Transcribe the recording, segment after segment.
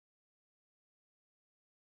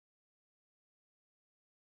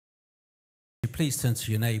Please turn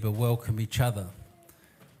to your neighbour, welcome each other.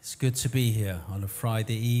 It's good to be here on a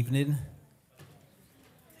Friday evening.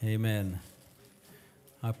 Amen.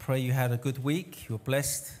 I pray you had a good week. You're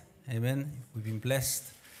blessed. Amen. We've been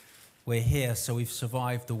blessed. We're here, so we've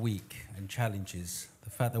survived the week and challenges. The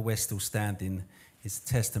fact that we're still standing is a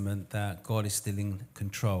testament that God is still in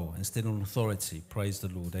control and still in authority. Praise the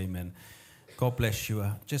Lord. Amen. God bless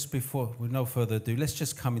you. Just before, with no further ado, let's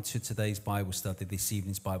just come into today's Bible study, this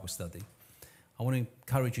evening's Bible study. I want to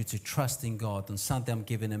encourage you to trust in God. On Sunday, I'm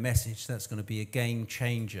giving a message that's going to be a game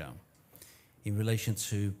changer in relation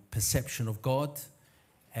to perception of God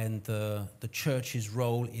and the church's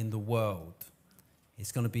role in the world.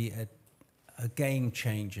 It's going to be a game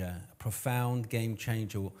changer, a profound game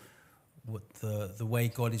changer, what the way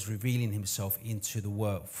God is revealing himself into the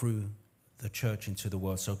world, through the church into the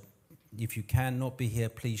world. So if you cannot be here,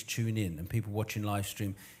 please tune in. And people watching live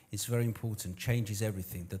stream, it's very important. Changes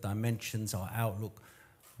everything. The dimensions, our outlook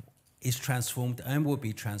is transformed and will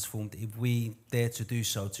be transformed if we dare to do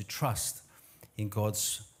so, to trust in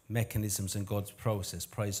God's mechanisms and God's process.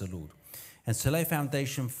 Praise the Lord. And to lay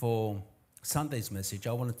foundation for Sunday's message,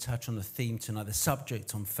 I want to touch on the theme tonight, the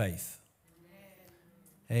subject on faith.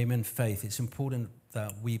 Amen. Faith. It's important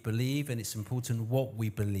that we believe, and it's important what we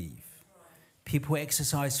believe. People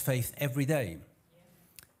exercise faith every day.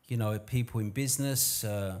 You know, people in business,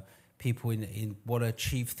 people in want to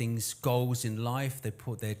achieve things, goals in life, they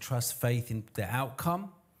put their trust, faith in their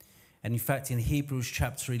outcome. And in fact, in Hebrews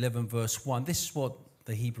chapter 11, verse 1, this is what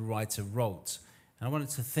the Hebrew writer wrote. And I wanted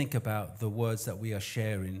to think about the words that we are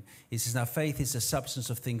sharing. It says, now faith is the substance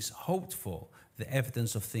of things hoped for, the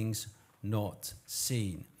evidence of things not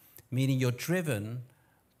seen. Meaning you're driven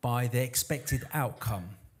by the expected outcome.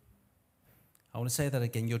 I want to say that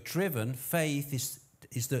again. You're driven, faith is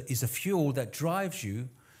the fuel that drives you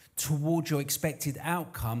towards your expected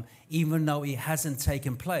outcome, even though it hasn't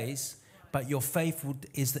taken place. But your faith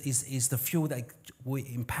is the fuel that will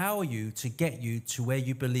empower you to get you to where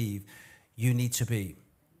you believe you need to be.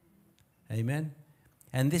 Amen.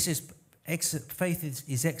 And this is faith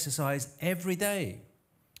is exercised every day.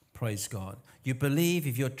 Praise God. You believe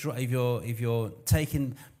if you're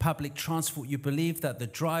taking public transport, you believe that the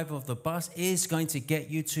driver of the bus is going to get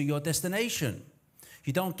you to your destination.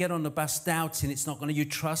 You don't get on the bus doubting it's not going to. You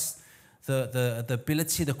trust the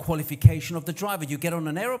ability, the qualification of the driver. You get on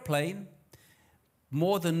an aeroplane,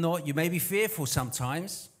 more than not, you may be fearful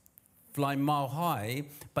sometimes, flying mile high,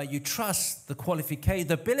 but you trust the qualification,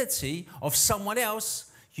 the ability of someone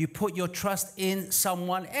else. You put your trust in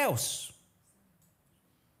someone else.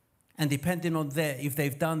 And depending on if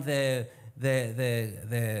they've done their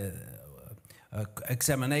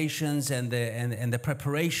examinations and the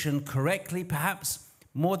preparation correctly, perhaps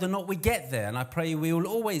more than not we get there. And I pray we will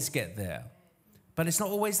always get there. But it's not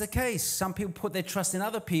always the case. Some people put their trust in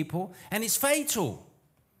other people, and it's fatal.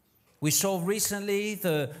 We saw recently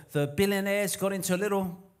the billionaires got into a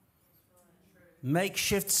little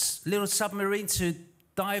makeshift little submarine to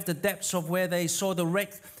dive the depths of where they saw the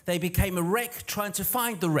wreck. They became a wreck trying to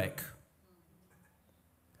find the wreck.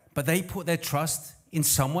 But they put their trust in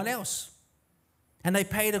someone else. And they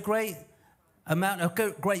paid a great amount,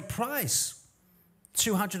 a great price,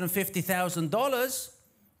 $250,000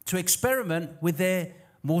 to experiment with their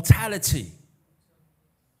mortality.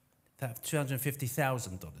 That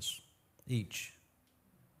 $250,000 each.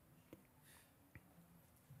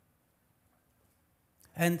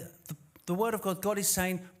 And the word of God is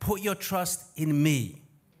saying, put your trust in me.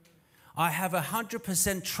 I have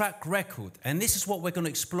 100% track record. And this is what we're going to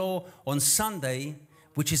explore on Sunday,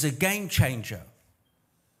 which is a game changer.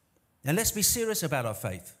 And let's be serious about our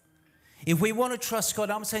faith. If we want to trust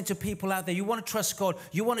God, I'm saying to people out there, you want to trust God,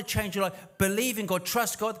 you want to change your life, believe in God,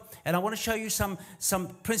 trust God. And I want to show you some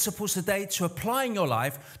principles today to apply in your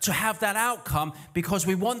life to have that outcome, because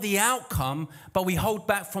we want the outcome, but we hold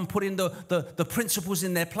back from putting the principles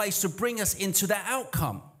in their place to bring us into that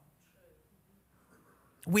outcome.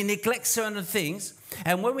 We neglect certain things,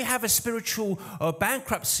 and when we have a spiritual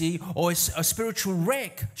bankruptcy or a spiritual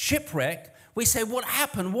shipwreck, we say, what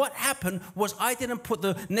happened? What happened was I didn't put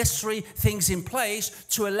the necessary things in place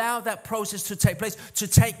to allow that process to take place, to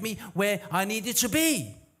take me where I needed to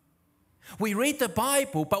be. We read the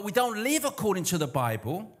Bible, but we don't live according to the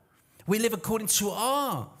Bible. We live according to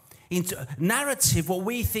our narrative, what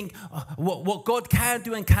we think, what God can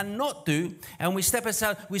do and cannot do. And we step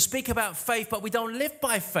aside, we speak about faith, but we don't live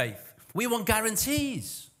by faith. We want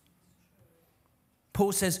guarantees.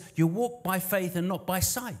 Paul says, you walk by faith and not by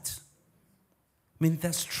sight. I mean,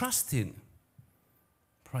 that's trusting.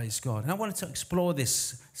 Praise God. And I wanted to explore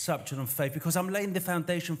this subject of faith because I'm laying the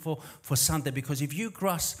foundation for Sunday. Because if you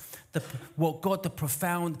grasp the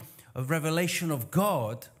profound revelation of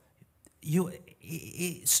God,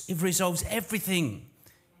 it resolves everything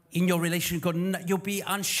in your relationship with God. You'll be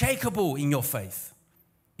unshakable in your faith.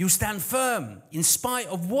 You stand firm in spite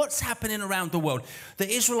of what's happening around the world. The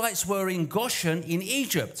Israelites were in Goshen in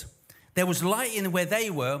Egypt. There was light in where they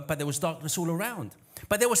were, but there was darkness all around.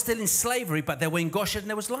 But they were still in slavery, but they were in Goshen and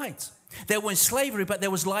there was light. They were in slavery, but there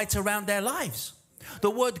was light around their lives. The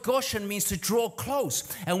word Goshen means to draw close,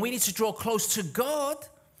 and we need to draw close to God,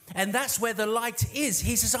 and that's where the light is.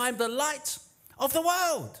 He says, I am the light of the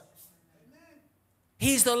world.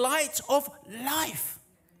 He's the light of life.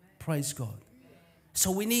 Praise God.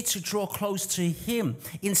 So we need to draw close to Him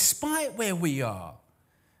in spite where we are.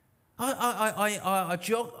 Our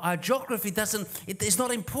geography it's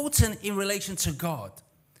not important in relation to God.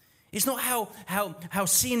 It's not how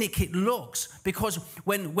scenic it looks, because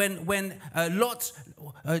when Lot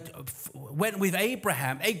went with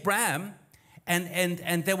Abraham,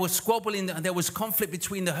 and there was squabbling, there was conflict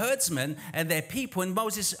between the herdsmen and their people, and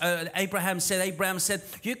Abraham said,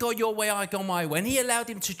 you go your way, I go my way. And he allowed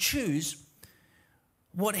him to choose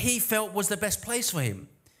what he felt was the best place for him.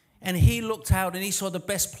 And he looked out and he saw the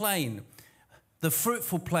best plain, the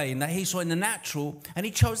fruitful plain that he saw in the natural, and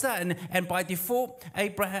he chose that. And by default,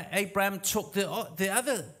 Abraham took the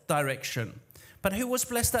other direction. But who was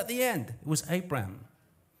blessed at the end? It was Abraham.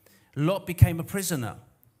 Lot became a prisoner,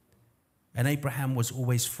 and Abraham was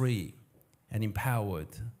always free and empowered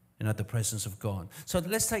and at the presence of God. So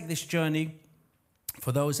let's take this journey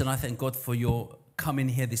for those, and I thank God for your coming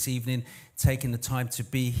here this evening, taking the time to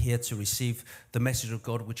be here to receive the message of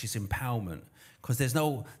God, which is empowerment. Because there's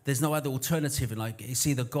no other alternative. Like, it's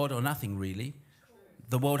either God or nothing, really.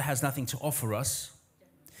 The world has nothing to offer us.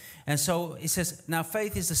 And so it says, now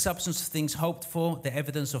faith is the substance of things hoped for, the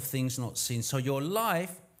evidence of things not seen. So your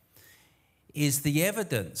life is the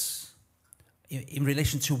evidence in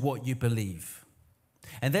relation to what you believe.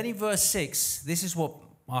 And then in verse 6, this is what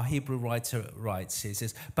our Hebrew writer writes. He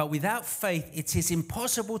says, but without faith it is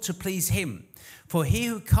impossible to please Him. For he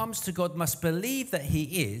who comes to God must believe that He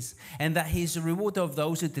is, and that He is the rewarder of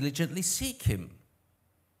those who diligently seek Him.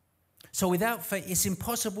 So without faith it's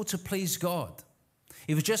impossible to please God.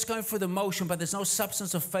 If you're just going through the motion, but there's no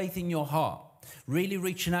substance of faith in your heart, really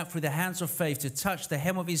reaching out through the hands of faith to touch the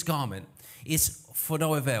hem of His garment, is for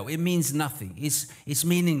no avail. It means nothing. It's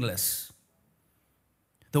meaningless.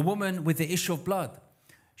 The woman with the issue of blood,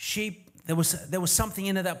 there was something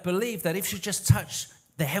in her that believed that if she just touched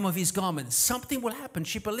the hem of His garment, something will happen.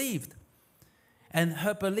 She believed. And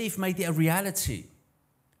her belief made it a reality.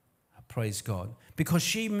 Praise God. Because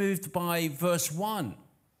she moved by verse 1.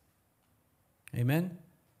 Amen.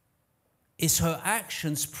 It's her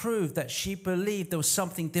actions proved that she believed there was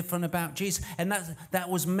something different about Jesus. And that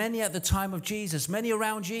was many at the time of Jesus, many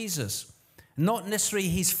around Jesus. Not necessarily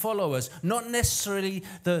His followers, not necessarily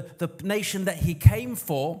the nation that He came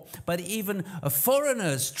for, but even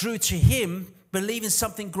foreigners drew to Him, believing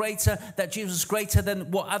something greater, that Jesus was greater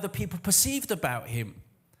than what other people perceived about Him.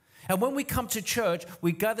 And when we come to church,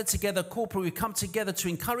 we gather together corporately, we come together to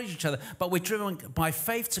encourage each other, but we're driven by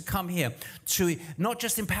faith to come here, to not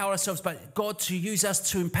just empower ourselves, but God to use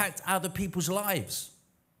us to impact other people's lives.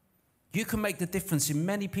 You can make the difference in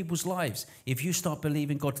many people's lives if you start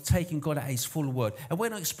believing God, taking God at His full word. And we're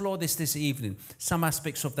going to explore this evening, some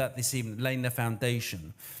aspects of that this evening, laying the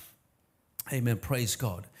foundation. Amen, praise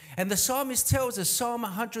God. And the psalmist tells us, Psalm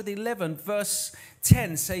 111 verse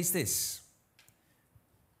 10 says this: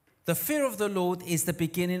 the fear of the Lord is the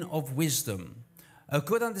beginning of wisdom. A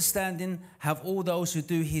good understanding have all those who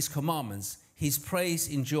do His commandments. His praise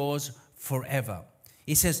endures forever.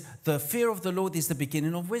 He says, the fear of the Lord is the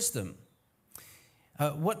beginning of wisdom.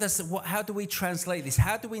 How do we translate this?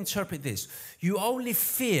 How do we interpret this? You only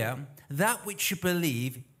fear that which you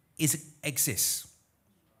believe exists.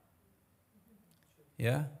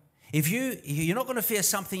 Yeah? You're not going to fear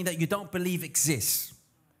something that you don't believe exists.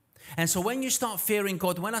 And so when you start fearing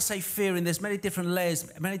God, when I say fearing, there's many different layers,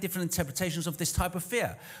 many different interpretations of this type of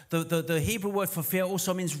fear. The Hebrew word for fear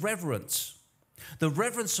also means reverence. The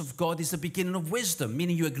reverence of God is the beginning of wisdom,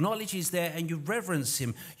 meaning you acknowledge He's there and you reverence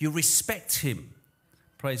Him, you respect Him.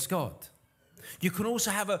 Praise God. You can also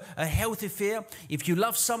have a healthy fear. If you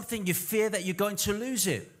love something, you fear that you're going to lose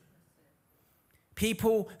it.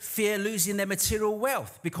 People fear losing their material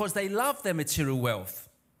wealth because they love their material wealth.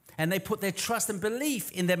 And they put their trust and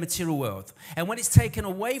belief in their material wealth. And when it's taken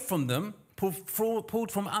away from them,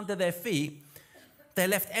 pulled from under their feet, they're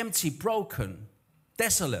left empty, broken,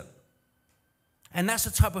 desolate. And that's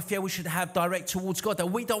the type of fear we should have direct towards God,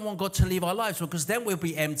 that we don't want God to leave our lives, because then we'll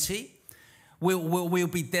be empty, we'll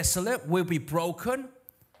be desolate, we'll be broken.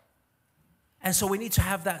 And so we need to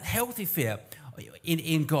have that healthy fear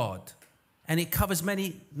in God. And it covers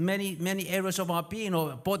many areas of our being,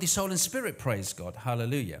 or body, soul, and spirit, praise God.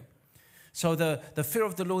 Hallelujah. So the fear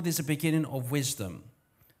of the Lord is the beginning of wisdom.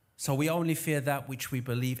 So we only fear that which we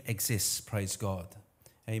believe exists, praise God.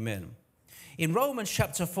 Amen. In Romans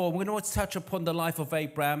chapter 4, we're going to touch upon the life of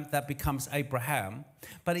Abraham that becomes Abraham.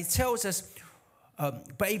 But it tells us, but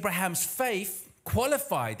Abraham's faith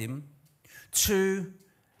qualified him to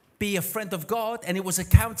be a friend of God, and it was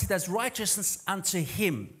accounted as righteousness unto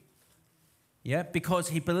him. Yeah, because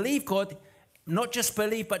he believed God, not just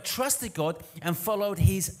believed, but trusted God and followed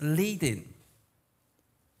his leading.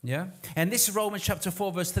 Yeah, and this Romans chapter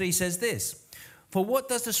 4 verse 3 says this. For what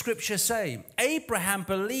does the scripture say? Abraham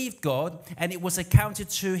believed God, and it was accounted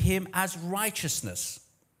to him as righteousness.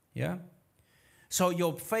 Yeah. So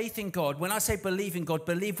your faith in God, when I say believe in God,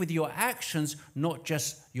 believe with your actions, not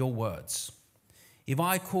just your words. If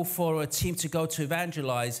I call for a team to go to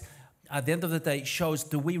evangelize, at the end of the day, it shows,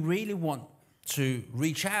 do we really want to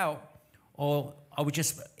reach out, or are we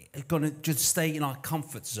just going to just stay in our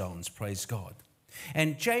comfort zones? Praise God.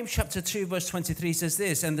 And James chapter 2 verse 23 says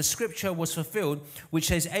this, and the scripture was fulfilled, which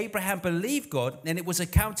says, Abraham believed God, and it was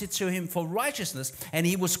accounted to him for righteousness, and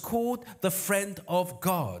he was called the friend of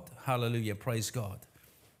God. Hallelujah, praise God.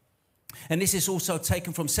 And this is also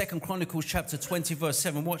taken from 2 Chronicles chapter 20 verse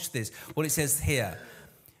 7. Watch this, what it says here.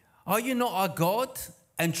 Are you not our God,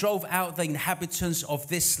 and drove out the inhabitants of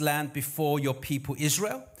this land before your people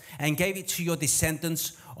Israel, and gave it to your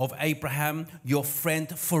descendants of Abraham, your friend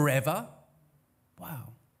forever? Wow.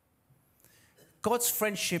 God's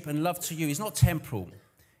friendship and love to you is not temporal.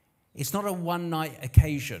 It's not a one-night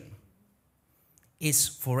occasion. It's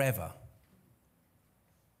forever.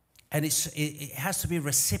 And it has to be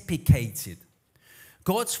reciprocated.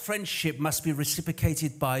 God's friendship must be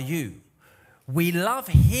reciprocated by you. We love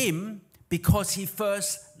him because he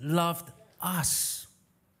first loved us.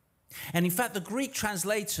 And in fact, the Greek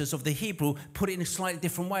translators of the Hebrew put it in a slightly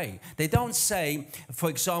different way. They don't say, for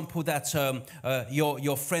example, that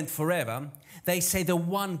your friend forever. They say the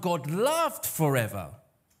one God loved forever.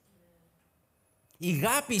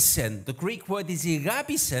 Igapisen, the Greek word is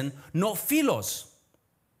igapisen, not philos.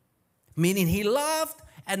 Meaning he loved,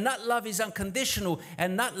 and that love is unconditional,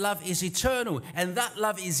 and that love is eternal, and that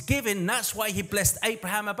love is given. That's why he blessed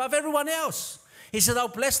Abraham above everyone else. He said, I'll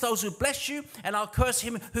bless those who bless you, and I'll curse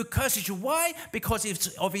him who curses you. Why?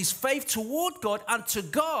 Because of his faith toward God, unto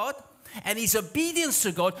God, and his obedience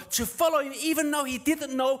to God, to follow him, even though he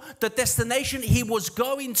didn't know the destination he was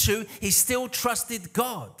going to, he still trusted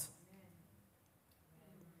God.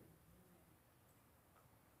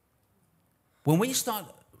 When we start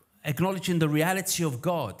acknowledging the reality of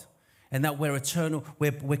God, and that we're eternal,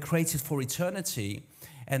 we're created for eternity,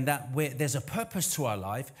 and that there's a purpose to our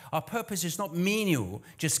life. Our purpose is not menial,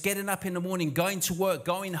 just getting up in the morning, going to work,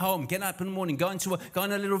 going home, getting up in the morning, going to work,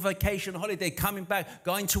 going on a little vacation, holiday, coming back,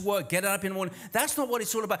 going to work, getting up in the morning. That's not what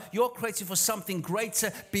it's all about. You're created for something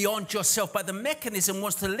greater beyond yourself, but the mechanism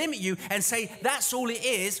wants to limit you and say that's all it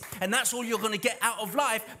is, and that's all you're going to get out of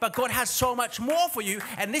life, but God has so much more for you.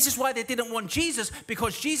 And this is why they didn't want Jesus,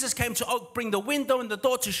 because Jesus came to bring the window and the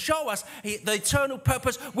door to show us the eternal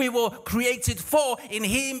purpose we were created for in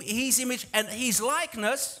his image and his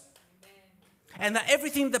likeness. And that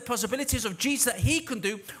everything, the possibilities of Jesus that he can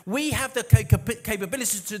do, we have the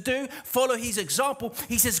capabilities to do, follow his example.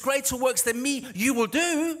 He says, greater works than me you will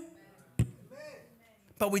do.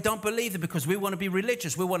 But we don't believe it because we want to be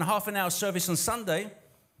religious. We want a half an hour service on Sunday.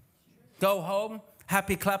 Go home,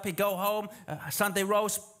 happy clappy, go home, Sunday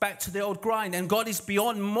roast, back to the old grind. And God is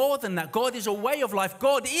beyond more than that. God is a way of life.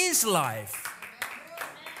 God is life.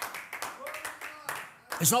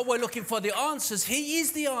 It's not we're looking for the answers. He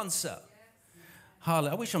is the answer.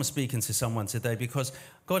 Hallelujah. I wish I'm speaking to someone today, because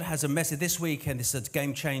God has a message this weekend. It's a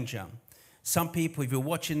game changer. Some people, if you're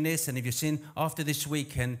watching this and if you've seen after this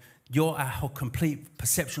weekend, your complete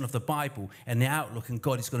perception of the Bible and the outlook and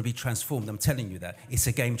God is going to be transformed. I'm telling you that. It's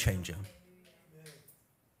a game changer.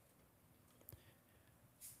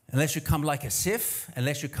 Unless you come like a sieve,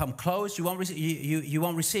 unless you come closed, you won't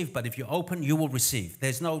receive. But if you're open, you will receive.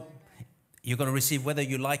 You're going to receive whether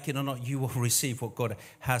you like it or not. You will receive what God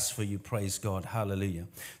has for you. Praise God. Hallelujah.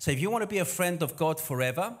 So if you want to be a friend of God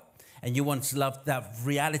forever and you want to love that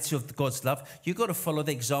reality of God's love, you've got to follow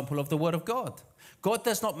the example of the Word of God. God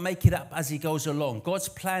does not make it up as he goes along. God's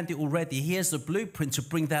planned it already. He has the blueprint to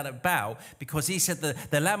bring that about, because he said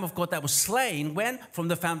the Lamb of God that was slain when? From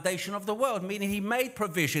the foundation of the world, meaning he made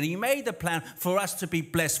provision. He made a plan for us to be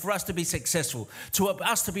blessed, for us to be successful, to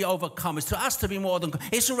us to be overcomers, to us to be more than.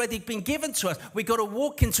 It's already been given to us. We've got to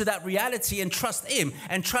walk into that reality and trust him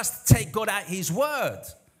and take God at his word.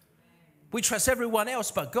 We trust everyone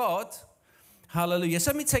else but God. Hallelujah.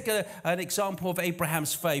 So let me take an example of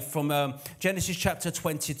Abraham's faith from Genesis chapter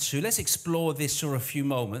 22. Let's explore this for a few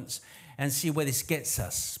moments and see where this gets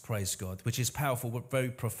us, praise God, which is powerful but very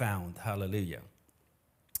profound. Hallelujah.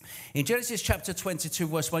 In Genesis chapter 22,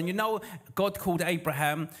 verse 1, you know, God called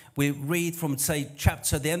Abraham. We read from, say,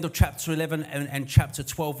 the end of chapter 11 and chapter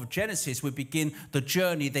 12 of Genesis. We begin the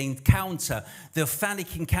journey, the encounter, the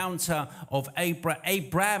phallic encounter of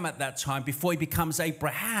Abraham at that time before he becomes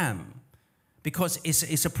Abraham. Because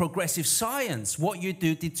it's a progressive science. What you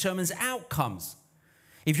do determines outcomes.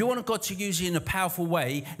 If you want God to use you in a powerful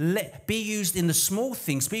way, be used in the small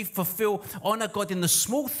things. Honor God in the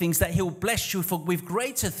small things, that he'll bless you with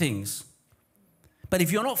greater things. But if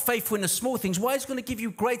you're not faithful in the small things, why is he going to give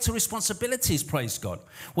you greater responsibilities, praise God?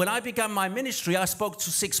 When I began my ministry, I spoke to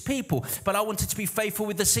 6 people, but I wanted to be faithful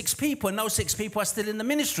with the 6 people, and those 6 people are still in the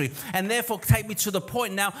ministry. And therefore, take me to the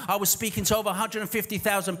point now, I was speaking to over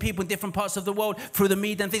 150,000 people in different parts of the world through the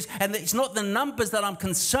media and things. And it's not the numbers that I'm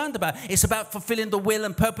concerned about. It's about fulfilling the will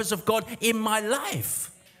and purpose of God in my life.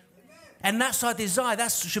 And that's our desire.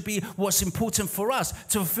 That should be what's important for us,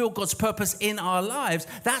 to fulfill God's purpose in our lives.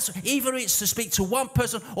 That's either it's to speak to 1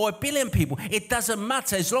 person or 1 billion people. It doesn't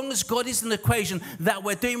matter, as long as God is in the equation, that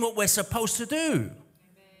we're doing what we're supposed to do. Amen.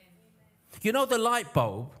 You know the light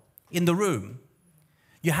bulb in the room?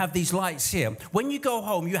 You have these lights here. When you go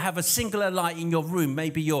home, you have a singular light in your room,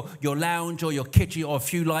 maybe your lounge or your kitchen, or a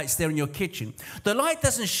few lights there in your kitchen. The light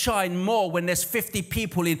doesn't shine more when there's 50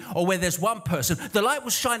 people in, or where there's 1 person. The light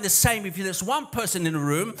will shine the same if there's 1 person in the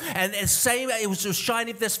room, and the same it will shine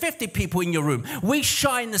if there's 50 people in your room. We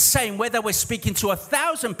shine the same whether we're speaking to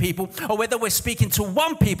 1,000 people or whether we're speaking to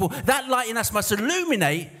 1 people. That light in us must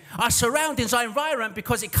illuminate our surroundings, our environment,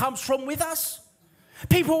 because it comes from with us.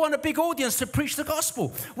 People want a big audience to preach the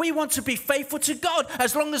gospel. We want to be faithful to God.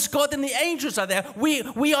 As long as God and the angels are there,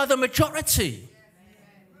 we are the majority.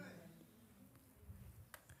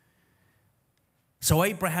 So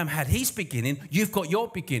Abraham had his beginning. You've got your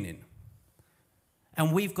beginning.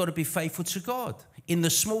 And we've got to be faithful to God in the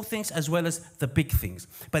small things as well as the big things.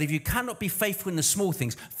 But if you cannot be faithful in the small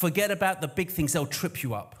things, forget about the big things. They'll trip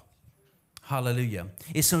you up. Hallelujah.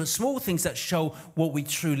 It's the small things that show what we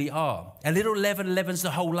truly are. A little leaven leavens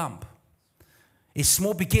the whole lump. It's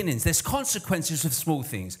small beginnings. There's consequences of small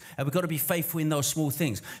things. And we've got to be faithful in those small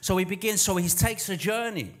things. So he takes a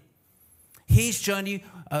journey. His journey,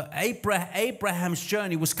 Abraham's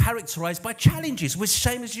journey, was characterized by challenges, which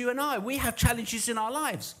same as you and I. We have challenges in our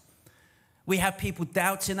lives. We have people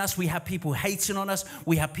doubting us. We have people hating on us.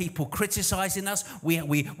 We have people criticizing us. We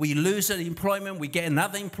lose an employment. We get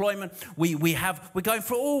another employment. We're going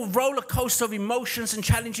through all roller coaster of emotions and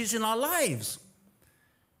challenges in our lives.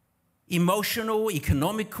 Emotional,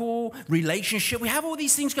 economical, relationship. We have all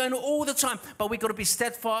these things going on all the time. But we've got to be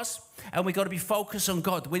steadfast and we've got to be focused on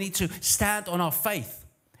God. We need to stand on our faith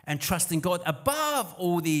and trust in God above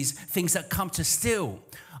all these things that come to steal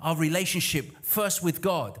our relationship, first with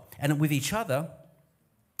God and with each other.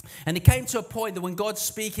 And it came to a point that when God's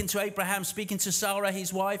speaking to Abraham, speaking to Sarah,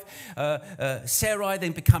 his wife, Sarai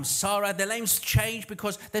then becomes Sarah. Their names change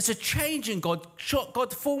because there's a change in God.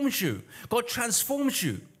 God forms you. God transforms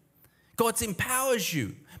you. God empowers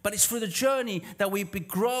you. But it's through the journey that we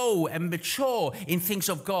grow and mature in things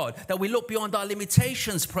of God, that we look beyond our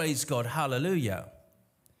limitations, praise God, hallelujah.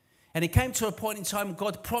 And it came to a point in time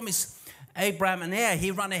God promised Abraham, and he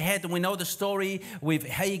ran ahead, and we know the story with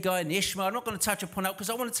Hagar and Ishmael. I'm not going to touch upon that because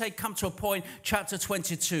I want to come to a point, chapter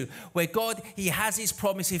 22, where God, he has his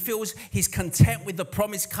promise. He feels he's content with the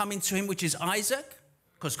promise coming to him, which is Isaac,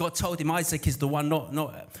 because God told him Isaac is the one,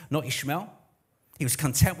 not Ishmael. He was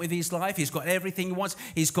content with his life. He's got everything he wants.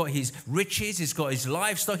 He's got his riches. He's got his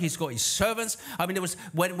livestock. He's got his servants. I mean, it was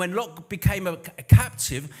when Lot became a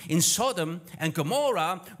captive in Sodom and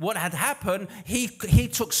Gomorrah, what had happened, he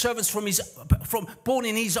took servants from born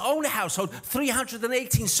in his own household,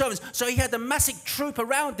 318 servants. So he had a massive troop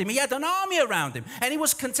around him. He had an army around him. And he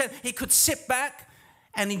was content. He could sit back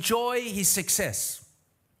and enjoy his success.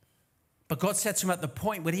 But God said to him at the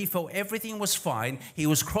point when he felt everything was fine, he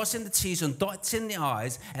was crossing the T's and dotting the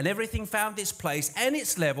I's, and everything found its place and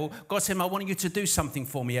its level. God said, I want you to do something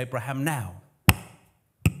for me, Abraham, now.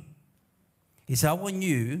 He said, I want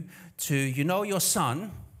you to, your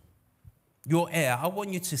son, your heir, I want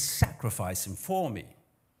you to sacrifice him for me.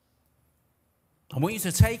 I want you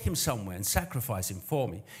to take him somewhere and sacrifice him for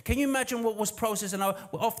me. Can you imagine what was processed? And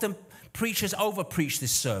often preachers over-preach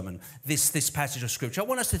this sermon, this passage of Scripture. I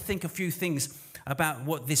want us to think a few things about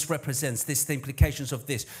what this represents, the implications of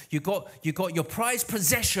this. You got your prized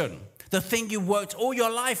possession, the thing you worked all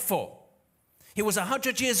your life for. He was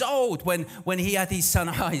 100 years old when he had his son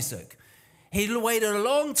Isaac. He waited a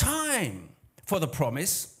long time for the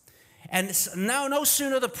promise. And now no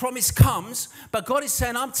sooner the promise comes, but God is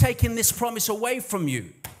saying, I'm taking this promise away from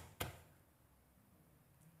you.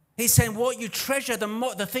 He's saying what you treasure,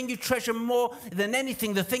 the thing you treasure more than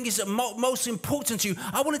anything, the thing is most important to you,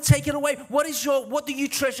 I want to take it away. What do you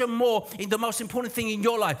treasure more in the most important thing in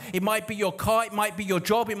your life? It might be your car, it might be your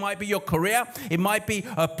job, it might be your career, it might be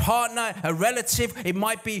a partner, a relative, it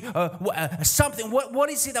might be something. What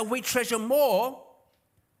is it that we treasure more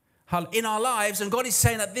in our lives? And God is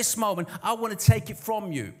saying at this moment, I want to take it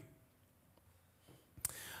from you.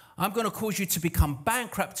 I'm going to cause you to become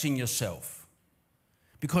bankrupt in yourself.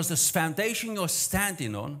 Because the foundation you're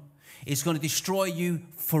standing on is going to destroy you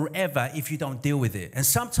forever if you don't deal with it. And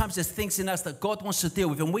sometimes there's things in us that God wants to deal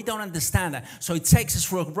with, and we don't understand that. So it takes us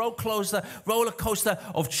for a roller coaster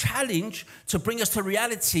of challenge to bring us to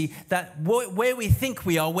reality that where we think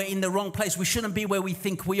we are, we're in the wrong place. We shouldn't be where we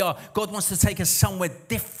think we are. God wants to take us somewhere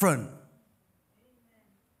different.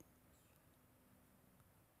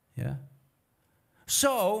 Yeah?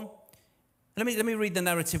 So let me read the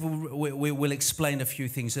narrative. We'll explain a few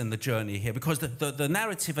things in the journey here, because the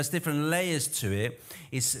narrative has different layers to it.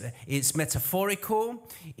 It's metaphorical,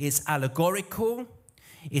 it's allegorical,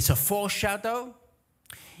 it's a foreshadow,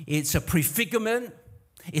 it's a prefigurement,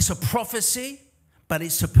 it's a prophecy, but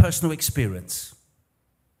it's a personal experience.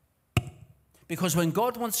 Because when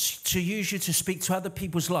God wants to use you to speak to other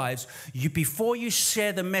people's lives, before you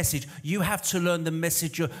share the message, you have to learn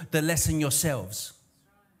the lesson yourselves.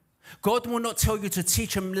 God will not tell you to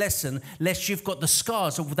teach a lesson unless you've got the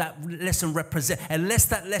scars of that lesson represent. Unless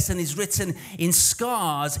that lesson is written in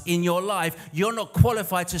scars in your life, you're not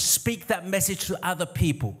qualified to speak that message to other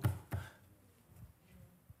people.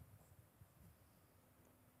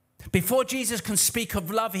 Before Jesus can speak of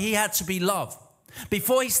love, he had to be love.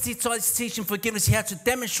 Before he started teaching forgiveness, he had to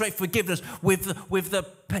demonstrate forgiveness with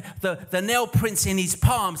the nail prints in his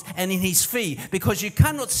palms and in his feet. Because you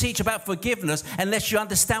cannot teach about forgiveness unless you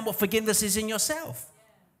understand what forgiveness is in yourself.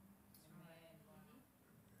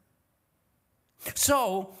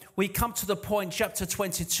 So we come to the point, chapter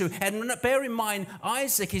 22. And bear in mind,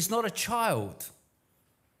 Isaac is not a child.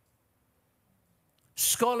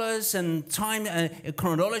 Scholars and time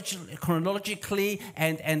chronologically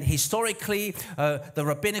and historically, the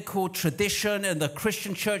rabbinical tradition and the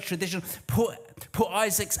Christian church tradition put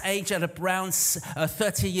Isaac's age at around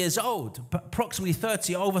 30 years old, approximately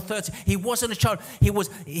 30, over 30. He wasn't a child. He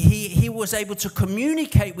was able to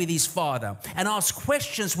communicate with his father and ask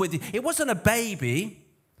questions with him. It wasn't a baby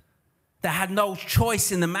that had no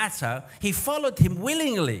choice in the matter. He followed him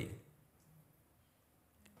willingly.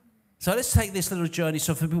 So let's take this little journey.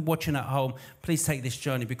 So for people watching at home, please take this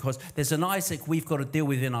journey, because there's an Isaac we've got to deal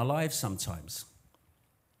with in our lives sometimes.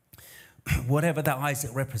 Whatever that Isaac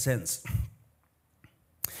represents.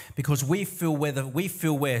 Because we feel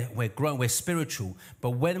we're grown, we're spiritual, but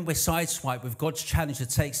when we're sideswiped with God's challenge to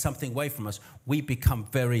take something away from us, we become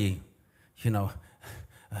very,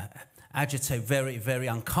 agitated, very, very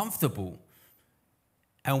uncomfortable.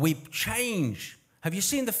 And we change. Have you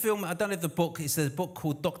seen the film? I don't know if the book, it's a book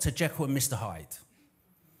called Dr. Jekyll and Mr. Hyde.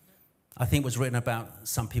 I think it was written about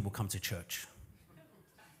some people come to church.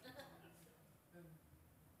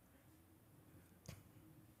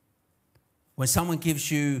 When someone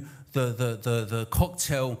gives you the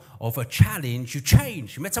cocktail of a challenge, you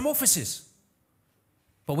change, metamorphosis.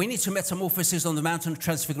 But we need to metamorphosis on the mountain of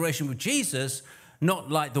transfiguration with Jesus,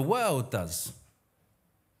 not like the world does.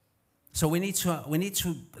 So we need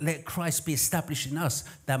to let Christ be established in us.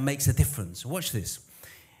 That makes a difference. Watch this.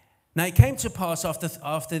 Now it came to pass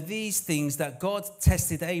after these things that God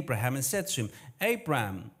tested Abraham and said to him,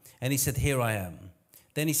 Abraham, and he said, here I am.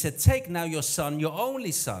 Then he said, take now your son, your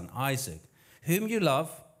only son, Isaac, whom you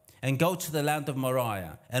love, and go to the land of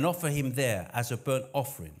Moriah and offer him there as a burnt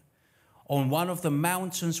offering on one of the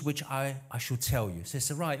mountains which I shall tell you. So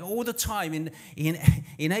it's right. All the time in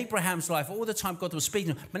Abraham's life, all the time God was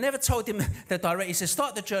speaking to him, but never told him the direction. He said,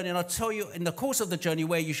 start the journey and I'll tell you in the course of the journey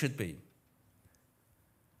where you should be.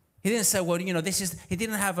 He didn't say, well, he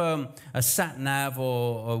didn't have a sat-nav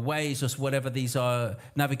or Waze or whatever these are,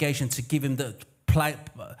 navigation to give him the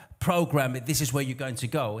program, this is where you're going to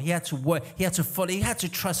go. He had to work, he had to follow, he had to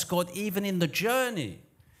trust God even in the journey.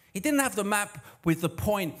 He didn't have the map with the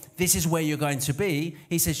point, this is where you're going to be.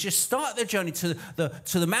 He says, just start the journey to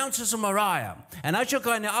the mountains of Moriah. And as you're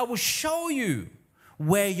going there, I will show you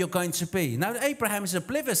where you're going to be. Now, Abraham is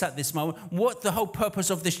oblivious at this moment what the whole purpose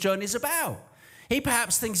of this journey is about. He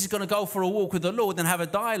perhaps thinks he's going to go for a walk with the Lord and have a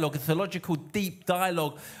dialogue, a theological deep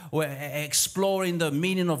dialogue, or exploring the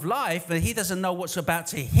meaning of life, but he doesn't know what's about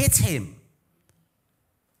to hit him.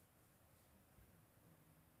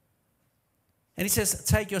 And he says,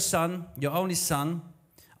 take your son, your only son,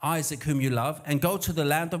 Isaac, whom you love, and go to the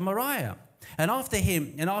land of Moriah. And offer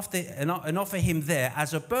him there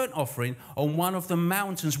as a burnt offering on one of the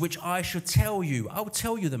mountains which I should tell you. I will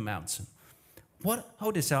tell you the mountain. What?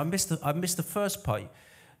 Hold this out. I missed the first part.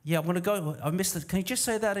 Yeah, I want to go. I missed it. Can you just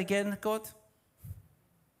say that again, God?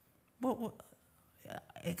 What?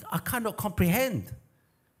 I cannot comprehend.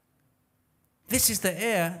 This is the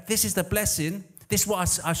heir. This is the blessing. This is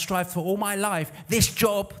what I strive for all my life. This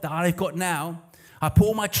job that I've got now, I put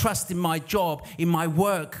all my trust in my job, in my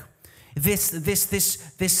work.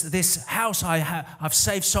 This house I've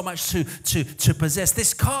saved so much to possess.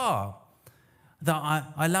 This car that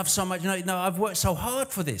I love so much. I've worked so hard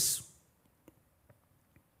for this.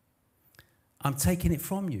 I'm taking it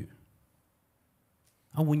from you.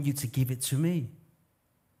 I want you to give it to me.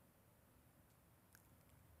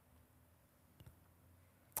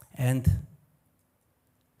 And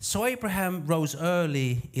so Abraham rose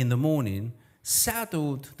early in the morning,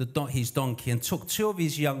 saddled his donkey, and took 2 of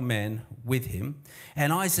his young men with him,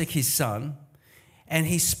 and Isaac his son, and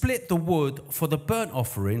he split the wood for the burnt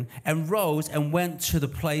offering, and rose and went to the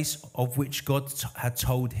place of which God had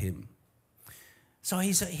told him. So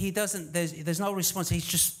there's no response. He's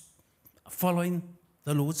just following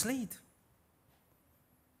the Lord's lead.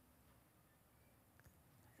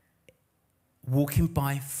 Walking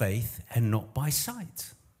by faith and not by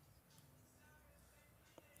sight.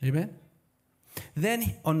 Amen?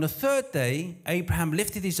 Then on the 3rd day, Abraham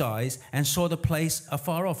lifted his eyes and saw the place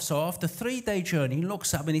afar off. So after a 3-day journey, he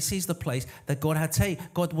looks up and he sees the place that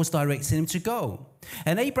God was directing him to go.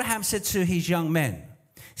 And Abraham said to his young men,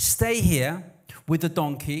 stay here with the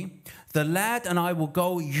donkey. The lad and I will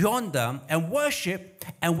go yonder and worship,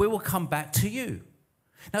 and we will come back to you.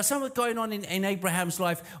 Now, something going on in Abraham's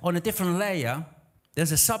life on a different layer.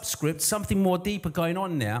 There's a subscript, something more deeper going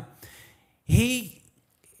on there.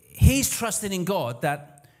 He's trusting in God,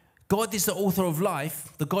 that God is the author of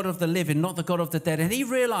life, the God of the living, not the God of the dead. And he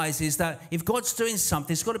realizes that if God's doing something,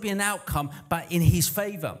 there's got to be an outcome, but in his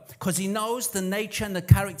favor, because he knows the nature and the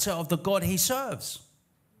character of the God he serves.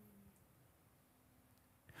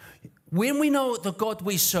 When we know the God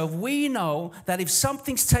we serve, we know that if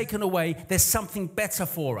something's taken away, there's something better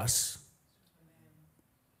for us.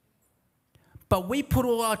 But we put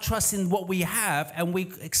all our trust in what we have, and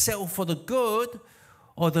we excel for the good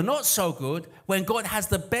or the not so good when God has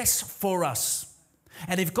the best for us.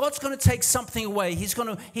 And if God's going to take something away, he's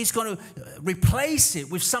going to replace it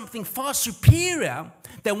with something far superior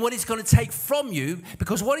than what he's going to take from you,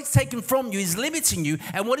 because what he's taken from you is limiting you,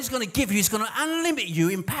 and what he's going to give you is going to unlimit you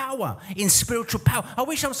in power, in spiritual power. I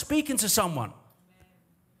wish I'm speaking to someone.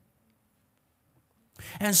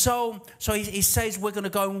 And so he says we're going to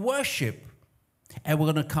go and worship, and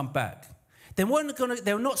we're going to come back.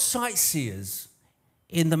 They're not sightseers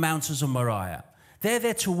in the mountains of Moriah. They're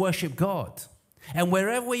there to worship God. And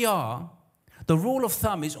wherever we are, the rule of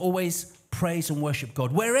thumb is always praise and worship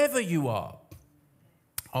God, wherever you are.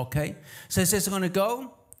 Okay? So it says they're going to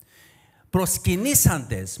go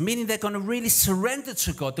proskinisantes, meaning they're going to really surrender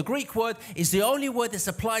to God. The Greek word is the only word that's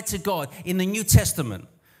applied to God in the New Testament.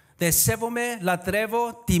 There's sevome,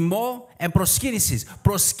 latrevo, timo, and proskinisis.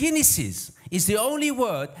 Proskinisis is the only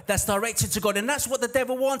word that's directed to God. And that's what the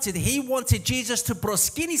devil wanted. He wanted Jesus to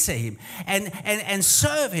proskinise him and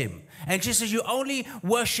serve him. And Jesus says, you only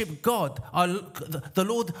worship God, the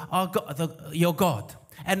Lord, our God, your God.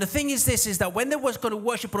 And the thing is this, is that when they was going to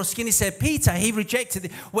worship proskinise Peter, he rejected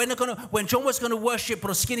it. When John was going to worship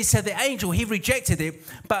proskinise the angel, he rejected it.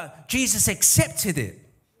 But Jesus accepted it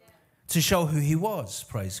to show who he was,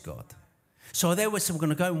 praise God. So they were saying, we're going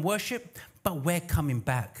to go and worship, but we're coming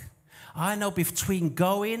back. I know between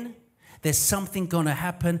going, there's something going to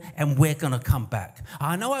happen, and we're going to come back.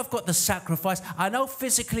 I know I've got the sacrifice. I know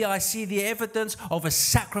physically I see the evidence of a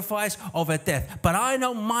sacrifice, of a death. But I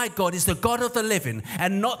know my God is the God of the living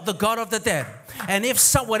and not the God of the dead. And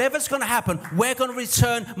whatever's going to happen, we're going to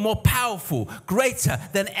return more powerful, greater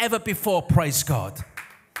than ever before, praise God.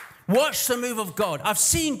 Watch the move of God. I've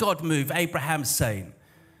seen God move, Abraham's saying.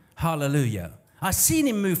 Hallelujah. I've seen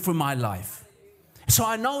him move through my life. So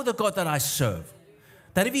I know the God that I serve.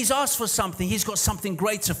 That if he's asked for something, he's got something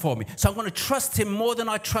greater for me. So I'm going to trust him more than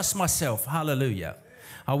I trust myself. Hallelujah.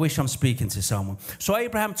 I wish I'm speaking to someone. So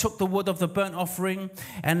Abraham took the wood of the burnt offering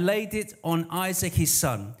and laid it on Isaac his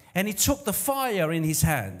son. And he took the fire in his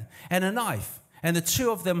hand and a knife. And the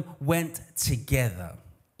two of them went together.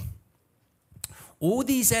 All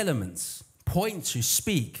these elements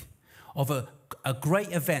speak of a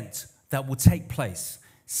great event that will take place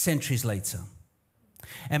centuries later.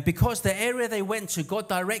 And because the area they went to, God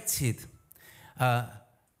directed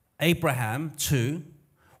Abraham to,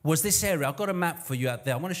 was this area. I've got a map for you out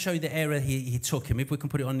there. I want to show you the area he took him. If we can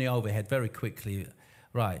put it on the overhead very quickly.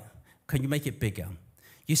 Right. Can you make it bigger?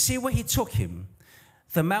 You see where he took him?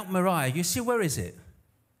 The Mount Moriah. You see, where is it?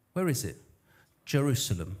 Where is it?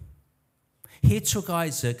 Jerusalem. He took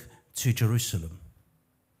Isaac to Jerusalem.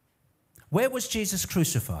 Where was Jesus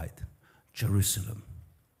crucified? Jerusalem.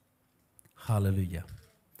 Hallelujah.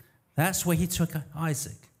 That's where he took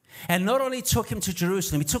Isaac. And not only took him to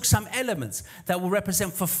Jerusalem, he took some elements that will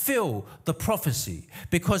fulfill the prophecy.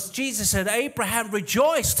 Because Jesus said, Abraham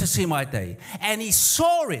rejoiced to see my day. And he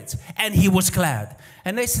saw it and he was glad.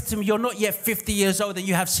 And they said to him, you're not yet 50 years old and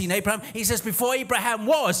you have seen Abraham. He says, before Abraham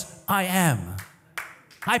was, I am.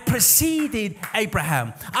 I preceded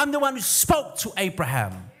Abraham. I'm the one who spoke to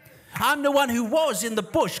Abraham. I'm the one who was in the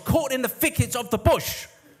bush, caught in the thickets of the bush.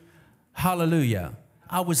 Hallelujah.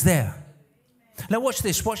 I was there. Now watch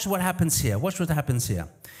this. Watch what happens here. Watch what happens here.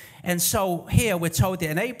 And so here we're told that,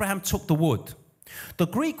 and Abraham took the wood. The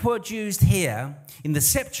Greek word used here in the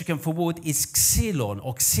Septuagint for wood is xylon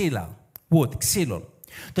or xyla. Wood, xylon.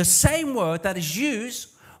 The same word that is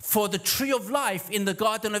used for the tree of life in the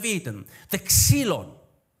Garden of Eden. The xylon.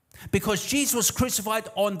 Because Jesus was crucified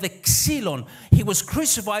on the xylon. He was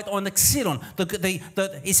crucified on the xylon.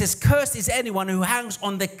 It says, cursed is anyone who hangs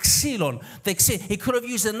on the xylon. He could have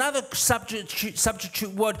used another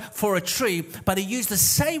substitute word for a tree, but he used the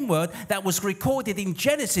same word that was recorded in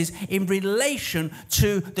Genesis in relation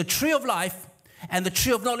to the tree of life and the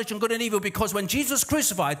tree of knowledge and good and evil, because when Jesus was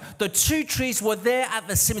crucified, the two trees were there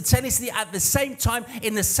simultaneously at the same time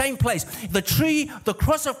in the same place. The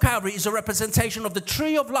cross of Calvary is a representation of the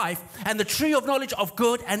tree of life and the tree of knowledge of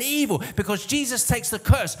good and evil, because Jesus takes the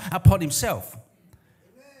curse upon himself.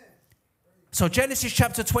 So Genesis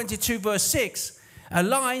chapter 22 verse 6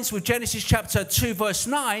 aligns with Genesis chapter 2 verse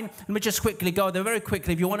 9. Let me just quickly go there very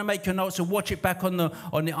quickly. If you want to make your notes or watch it back on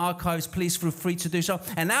the archives, please feel free to do so.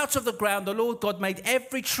 And out of the ground the Lord God made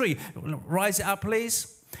every tree. Rise it up,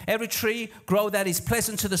 please. Every tree grow that is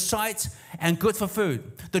pleasant to the sight and good for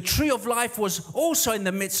food. The tree of life was also in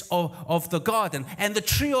the midst of the garden. And the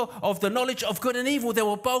tree of the knowledge of good and evil, they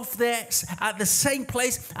were both there at the same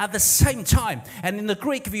place at the same time. And in the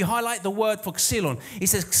Greek, if you highlight the word for xylon, it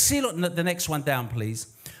says xylon, the next one down please.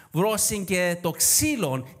 Βρόσυγε το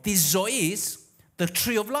xylon της ζωής, the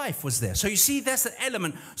tree of life was there. So you see, that's an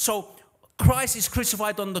element. So Christ is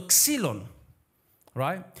crucified on the xylon.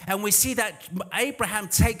 Right? And we see that Abraham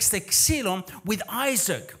takes the xylon with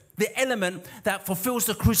Isaac, the element that fulfills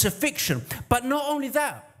the crucifixion. But not only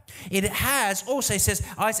that, it has also, it says,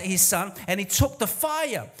 Isaac his son, and he took the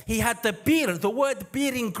fire. He had the bir. The word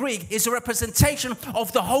bir in Greek is a representation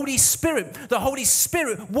of the Holy Spirit. The Holy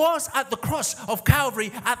Spirit was at the cross of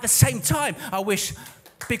Calvary at the same time. I wish,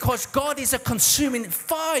 because God is a consuming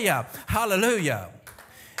fire. Hallelujah.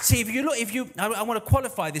 See, if you look, I want to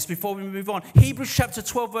qualify this before we move on. Hebrews chapter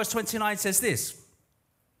 12, verse 29 says this.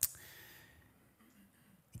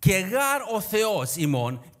 Και γάρ ο Θεός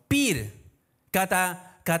ημών πυρ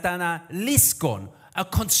κατά να λίσκον, a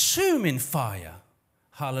consuming fire.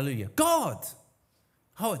 Hallelujah. God.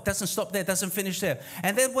 Oh, it doesn't stop there. It doesn't finish there.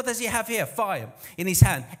 And then what does he have here? Fire in his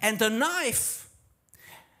hand. And a knife.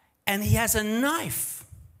 And he has a knife.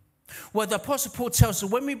 Well, the Apostle Paul tells us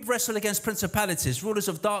when we wrestle against principalities, rulers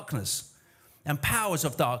of darkness, and powers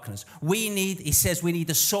of darkness, he says we need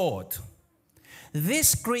a sword.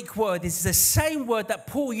 This Greek word is the same word that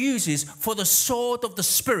Paul uses for the sword of the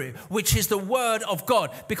Spirit, which is the word of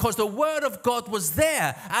God. Because the word of God was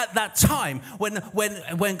there at that time when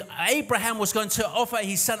Abraham was going to offer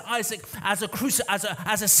his son Isaac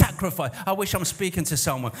as a sacrifice. I wish I'm speaking to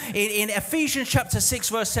someone. In Ephesians chapter 6,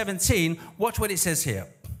 verse 17, watch what it says here.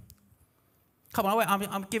 Come on,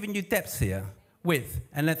 I'm giving you depth here, width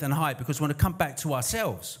and length and height, because we want to come back to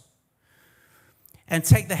ourselves. And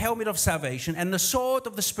take the helmet of salvation and the sword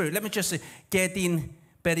of the Spirit. Let me just say, και την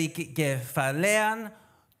περικεφαλαίαν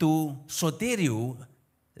του σωτήριου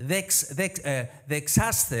dexaste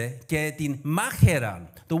gedin macheran.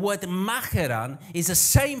 The word macheran is the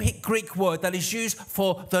same Greek word that is used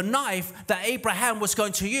for the knife that Abraham was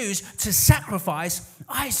going to use to sacrifice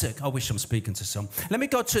Isaac. I wish I'm speaking to some. Let me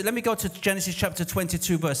go to Genesis chapter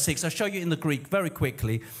 22, verse 6. I'll show you in the Greek very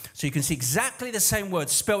quickly so you can see exactly the same word,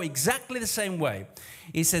 spelled exactly the same way.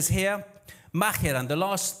 It says here, macheran,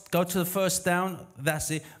 go to the first down, that's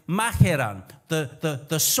it. Macheran,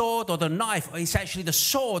 the sword or the knife, is actually the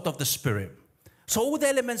sword of the Spirit. So all the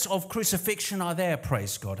elements of crucifixion are there,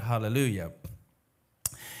 praise God, hallelujah.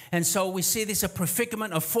 And so we see this a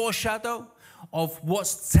prefigurement, a foreshadow of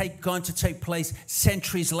what's going to take place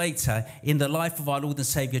centuries later in the life of our Lord and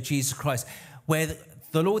Savior Jesus Christ, where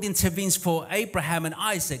the Lord intervenes for Abraham and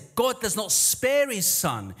Isaac. God does not spare his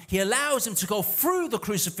son. He allows him to go through the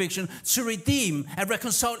crucifixion to redeem and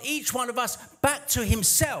reconcile each one of us back to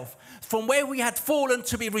himself, from where we had fallen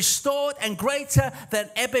to be restored and greater than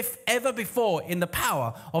ever before in the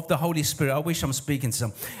power of the Holy Spirit. I wish I'm speaking to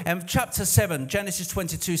some. And chapter 7, Genesis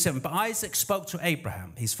 22:7. But Isaac spoke to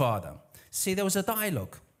Abraham, his father. See, there was a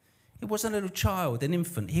dialogue. He wasn't a little child, an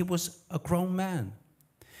infant. He was a grown man.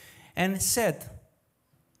 And said,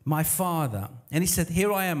 my father. And he said,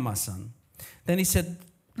 here I am, my son. Then he said,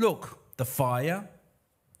 look, the fire,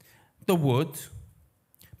 the wood,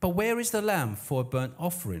 but where is the lamb for a burnt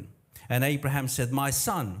offering? And Abraham said, my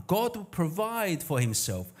son, God will provide for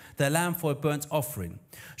himself the lamb for a burnt offering.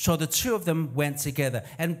 So the two of them went together.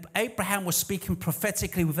 And Abraham was speaking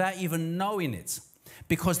prophetically without even knowing it,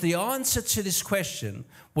 because the answer to this question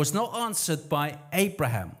was not answered by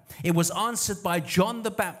Abraham. It was answered by John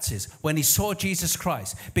the Baptist when he saw Jesus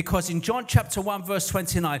Christ. Because in John chapter 1, verse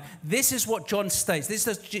 29, this is what John states. This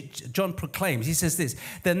is what John proclaims. He says this,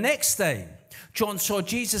 the next day, John saw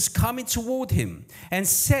Jesus coming toward him and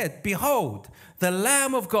said, behold, the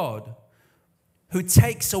Lamb of God who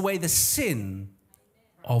takes away the sin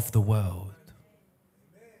of the world.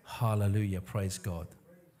 Hallelujah. Praise God.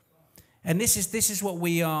 And this is what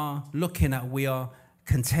we are looking at, we are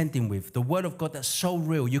contending with. The word of God that's so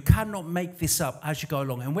real. You cannot make this up as you go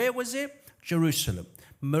along. And where was it? Jerusalem.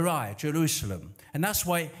 Moriah, Jerusalem. And that's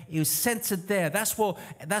why it was centered there. That's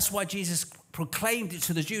why Jesus proclaimed it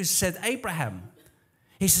to the Jews, said, Abraham.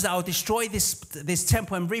 He says, I'll destroy this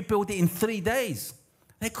temple and rebuild it in 3 days.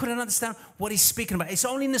 They couldn't understand what he's speaking about. It's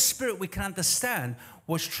only in the Spirit we can understand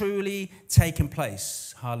what's truly taking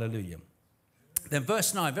place. Hallelujah. Then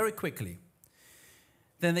verse 9, very quickly.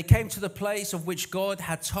 Then they came to the place of which God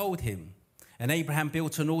had told him. And Abraham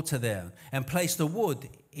built an altar there and placed the wood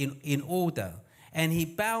in order. And he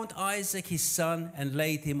bound Isaac his son and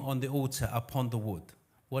laid him on the altar upon the wood.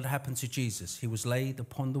 What happened to Jesus? He was laid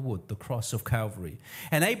upon the wood, the cross of Calvary.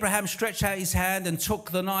 And Abraham stretched out his hand and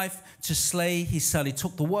took the knife to slay his son. He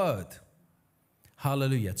took the word.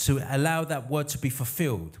 Hallelujah. To allow that word to be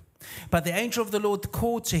fulfilled. But the angel of the Lord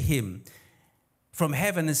called to him from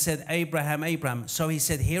heaven and said, Abraham, Abraham. So he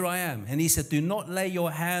said, here I am. And he said, do not lay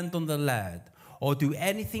your hand on the lad or do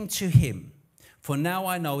anything to him. For now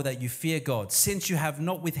I know that you fear God, since you have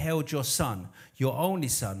not withheld your son, your only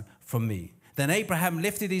son, from me. Then Abraham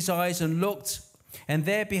lifted his eyes and looked, and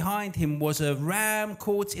there behind him was a ram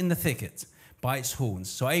caught in the thicket by its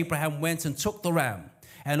horns. So Abraham went and took the ram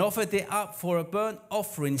and offered it up for a burnt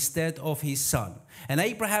offering instead of his son. And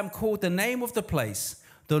Abraham called the name of the place,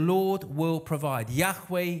 the Lord will provide.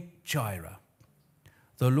 Yahweh Jireh.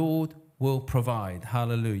 The Lord will provide.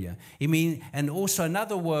 Hallelujah. And also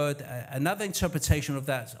another word, another interpretation of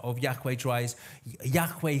that, of Yahweh Jireh, is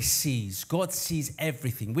Yahweh sees. God sees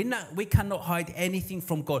everything. We cannot hide anything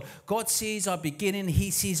from God. God sees our beginning. He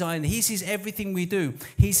sees our end. He sees everything we do.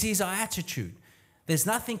 He sees our attitude. There's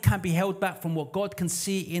nothing can be held back from what God can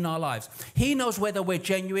see in our lives. He knows whether we're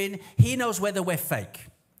genuine. He knows whether we're fake.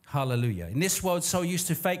 Hallelujah. In this world, so used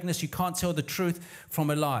to fakeness, you can't tell the truth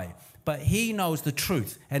from a lie. But he knows the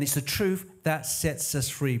truth, and it's the truth that sets us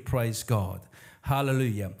free. Praise God.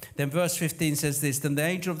 Hallelujah. Then verse 15 says this, then the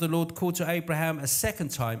angel of the Lord called to Abraham a second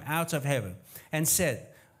time out of heaven and said,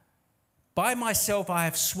 by myself I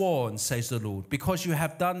have sworn, says the Lord, because you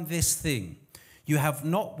have done this thing. You have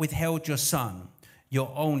not withheld your son,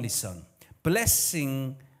 your only son.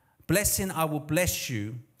 Blessing I will bless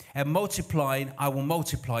you, and multiplying I will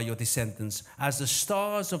multiply your descendants as the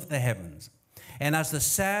stars of the heavens and as the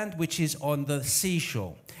sand which is on the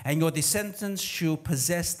seashore. And your descendants shall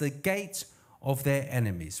possess the gate of their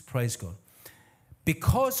enemies. Praise God.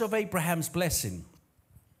 Because of Abraham's blessing,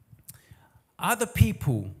 other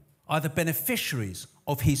people are the beneficiaries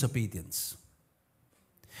of his obedience.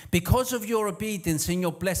 Because of your obedience and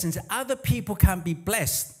your blessings, other people can be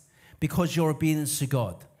blessed because your obedience to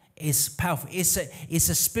God. is powerful. It's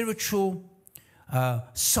a spiritual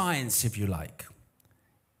science, if you like.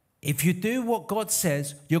 If you do what God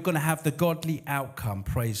says, you're going to have the godly outcome.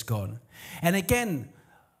 Praise God. And again,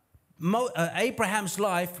 Abraham's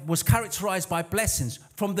life was characterized by blessings.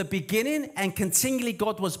 From the beginning and continually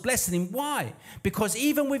God was blessing him. Why? Because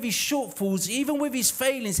even with his shortfalls, even with his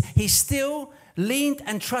failings, he still leaned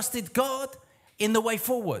and trusted God in the way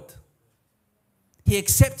forward. He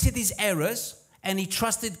accepted his errors and he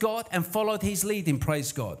trusted God and followed his leading.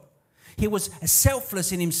 Praise God. He was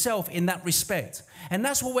selfless in himself in that respect. And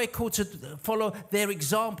that's what we're called to follow their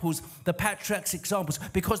examples, the patriarchs' examples,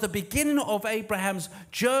 because the beginning of Abraham's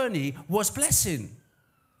journey was blessing.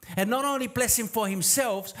 And not only blessing for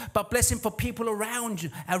himself, but blessing for people around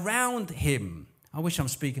him. I wish I'm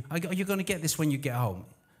speaking. You're going to get this when you get home.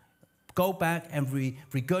 Go back and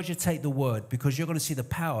regurgitate the word, because you're going to see the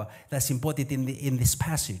power that's embodied in this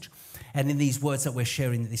passage and in these words that we're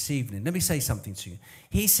sharing this evening. Let me say something to you.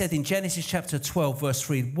 He said in Genesis chapter 12, verse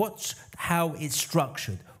 3, watch how it's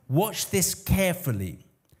structured. Watch this carefully.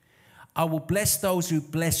 I will bless those who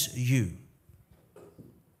bless you.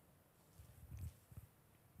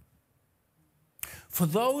 For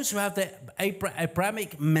those who have the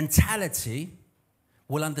Abrahamic mentality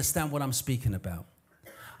will understand what I'm speaking about.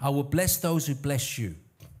 I will bless those who bless you.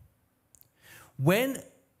 When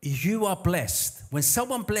you are blessed, when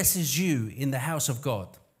someone blesses you in the house of God,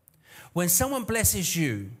 when someone blesses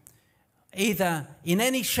you, either in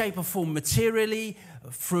any shape or form, materially,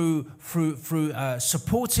 through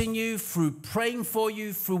supporting you, through praying for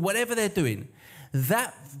you, through whatever they're doing,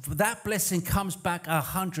 that blessing comes back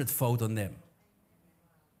 100-fold on them.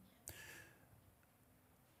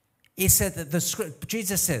 He said that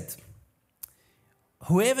Jesus said,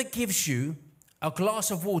 whoever gives you a glass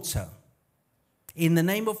of water in the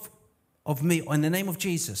name of me, or in the name of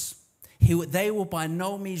Jesus, they will by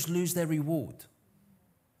no means lose their reward.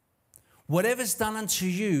 Whatever's done unto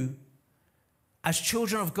you as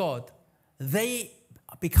children of God, they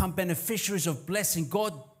become beneficiaries of blessing.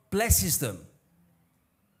 God blesses them.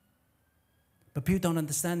 But people don't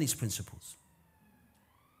understand these principles.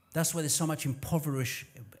 That's why there's so much impoverished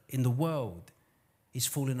in the world. It's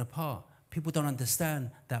falling apart. People don't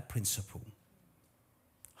understand that principle.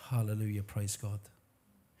 Hallelujah, praise God.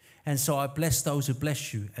 And so I bless those who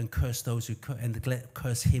bless you and curse those who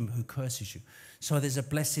curse him who curses you. So there's a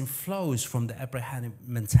blessing flows from the Abrahamic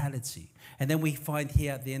mentality. And then we find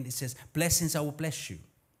here at the end it says, blessings I will bless you.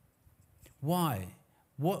 Why?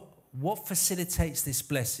 What facilitates this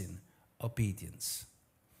blessing? Obedience.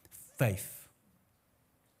 Faith.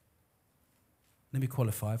 Let me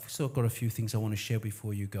qualify. I've still got a few things I want to share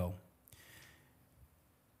before you go.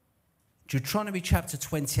 Deuteronomy chapter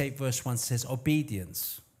 28 verse 1 says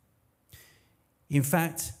obedience. In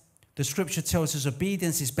fact, the scripture tells us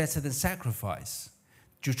obedience is better than sacrifice.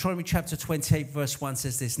 Deuteronomy chapter 28 verse 1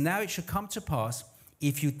 says this, now it shall come to pass,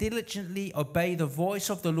 if you diligently obey the voice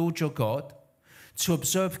of the Lord your God, to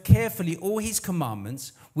observe carefully all his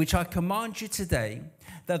commandments, which I command you today,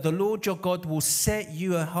 that the Lord your God will set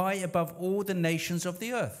you high above all the nations of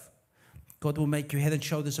the earth. God will make you head and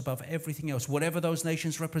shoulders above everything else, whatever those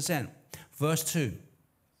nations represent. Verse 2.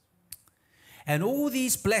 And all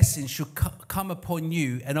these blessings should come upon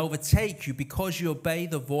you and overtake you because you obey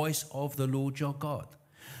the voice of the Lord your God.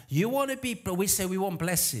 You want to be, we say we want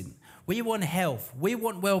blessing. We want health. We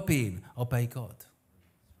want well-being. Obey God.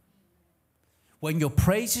 When your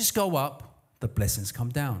praises go up, the blessings come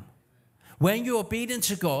down. When you're obedient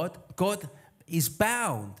to God, God is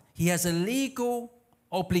bound. He has a legal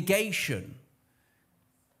obligation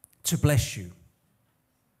to bless you.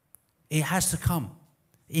 It has to come.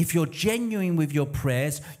 If you're genuine with your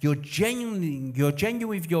prayers, you're genuine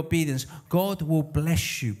with your obedience, God will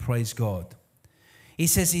bless you. Praise God. He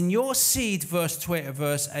says, in your seed, verse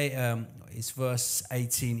 18,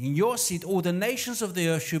 in your seed, all the nations of the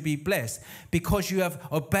earth should be blessed because you have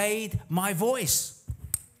obeyed my voice.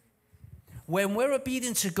 When we're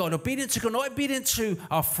obedient to God, not obedient to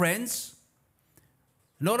our friends,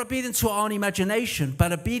 not obedient to our own imagination,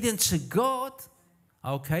 but obedient to God.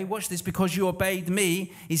 Okay, watch this. Because you obeyed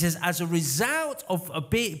me, he says, as a result of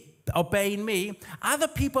obeying me, other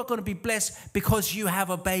people are going to be blessed because you have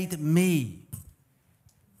obeyed me.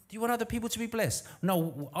 Do you want other people to be blessed?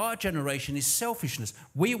 No, our generation is selfishness.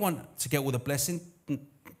 We want to get all the blessing.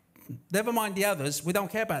 Never mind the others. We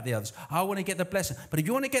don't care about the others. I want to get the blessing. But if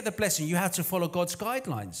you want to get the blessing, you have to follow God's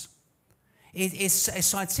guidelines. It's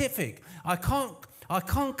scientific. I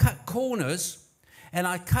can't cut corners, and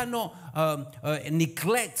I cannot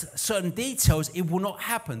neglect certain details. It will not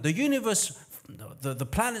happen. The universe, the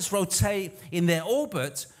planets rotate in their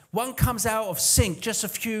orbit One comes out of sync just a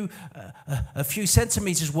few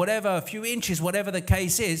centimeters, whatever, a few inches, whatever the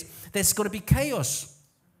case is, there's going to be chaos.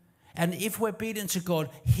 And if we're obedient to God,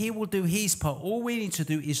 he will do his part. All we need to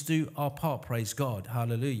do is do our part, praise God.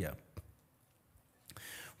 Hallelujah.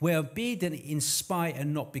 We're obedient in spite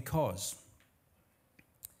and not because.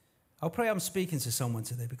 I'll pray I'm speaking to someone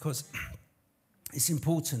today because it's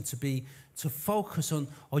important to focus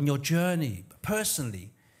on your journey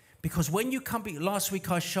personally. Because when you come, last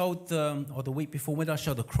week I showed, or the week before, when did I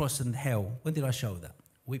show the cross and hell? When did I show that?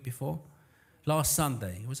 Week before? Last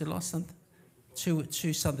Sunday. Was it last Sunday?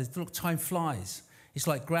 Two Sundays. Look, time flies. It's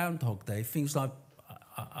like Groundhog Day. Things like,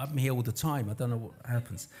 I'm here all the time. I don't know what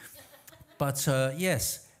happens. But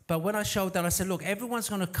yes. But when I showed that, I said, look, everyone's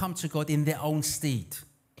going to come to God in their own steed.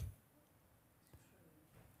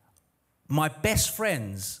 My best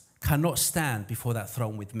friends cannot stand before that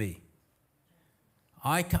throne with me.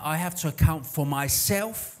 I have to account for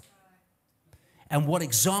myself and what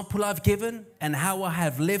example I've given and how I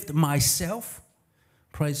have lived myself.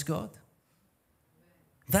 Praise God.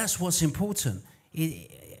 That's what's important.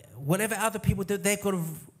 Whatever other people do, they've got to.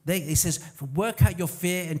 It says, work out your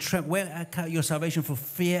fear and work out your salvation for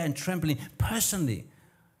fear and trembling. Personally,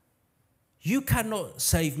 you cannot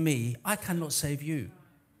save me. I cannot save you.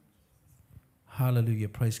 Hallelujah.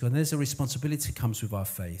 Praise God. And there's a responsibility that comes with our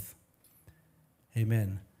faith.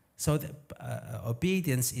 Amen. So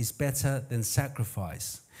obedience is better than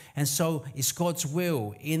sacrifice. And so it's God's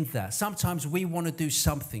will in that. Sometimes we want to do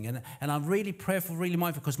something. And I'm really prayerful, really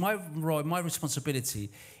mindful, because my role, my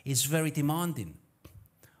responsibility is very demanding.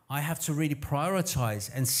 I have to really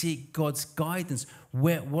prioritize and seek God's guidance,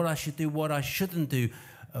 what I should do, what I shouldn't do,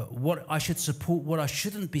 what I should support, what I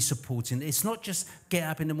shouldn't be supporting. It's not just get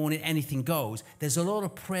up in the morning, anything goes. There's a lot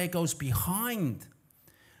of prayer goes behind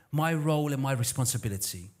my role and my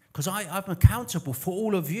responsibility. Because I'm accountable for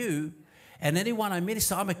all of you, and anyone I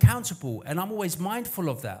minister, I'm accountable, and I'm always mindful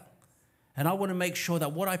of that. And I want to make sure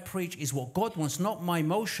that what I preach is what God wants, not my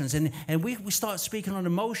emotions. And we start speaking on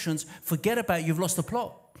emotions, forget about it, you've lost the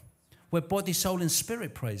plot. We're body, soul, and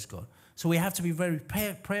spirit, praise God. So we have to be very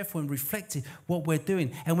prayerful and reflective what we're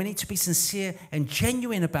doing. And we need to be sincere and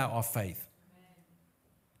genuine about our faith.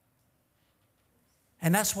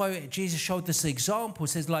 And that's why Jesus showed this example. It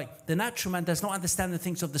says, like, the natural man does not understand the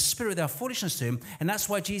things of the spirit. They are foolishness to him. And that's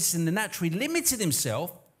why Jesus in the natural limited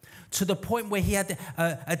himself to the point where he had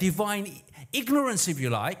a divine ignorance, if you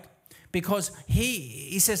like, because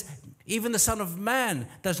he says, even the Son of Man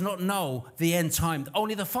does not know the end time,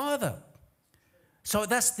 only the Father. So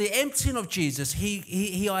that's the emptying of Jesus.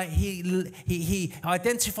 He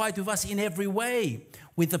identified with us in every way,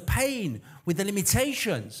 with the pain, with the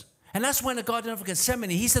limitations. And that's when the Garden of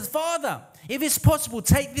Gethsemane, he said, Father, if it's possible,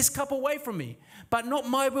 take this cup away from me. But not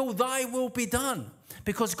my will, thy will be done.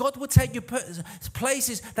 Because God will take you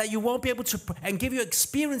places that you won't be able to, and give you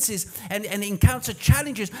experiences and encounter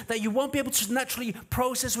challenges that you won't be able to naturally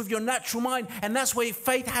process with your natural mind. And that's where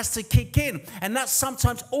faith has to kick in. And that's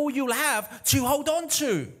sometimes all you'll have to hold on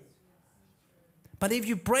to. But if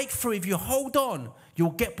you break through, if you hold on,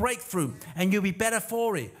 you'll get breakthrough and you'll be better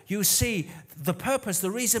for it. You'll see the purpose,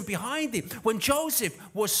 the reason behind it. When Joseph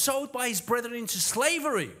was sold by his brethren into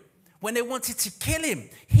slavery, when they wanted to kill him,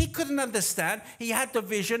 he couldn't understand. He had the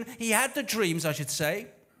vision. He had the dreams, I should say.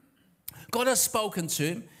 God has spoken to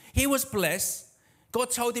him. He was blessed.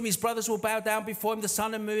 God told him his brothers will bow down before him, the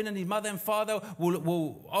sun and moon, and his mother and father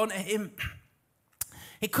will honor him.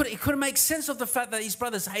 He couldn't make sense of the fact that his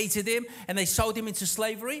brothers hated him and they sold him into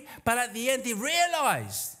slavery. But at the end, he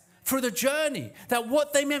realized through the journey that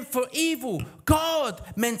what they meant for evil, God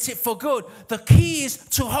meant it for good. The key is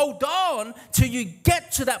to hold on till you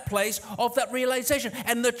get to that place of that realization.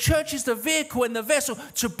 And the church is the vehicle and the vessel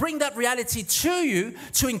to bring that reality to you,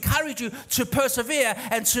 to encourage you to persevere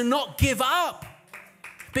and to not give up.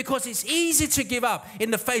 Because it's easy to give up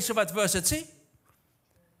in the face of adversity.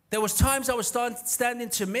 There was times I was standing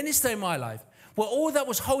to minister in my life where all that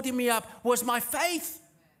was holding me up was my faith.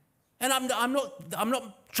 And I'm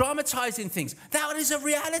not dramatizing things. That is a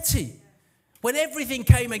reality. When everything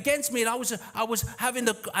came against me and I was having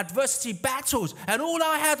the adversity battles and all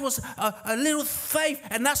I had was a little faith,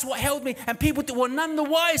 and that's what held me, and people were none the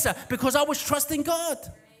wiser because I was trusting God.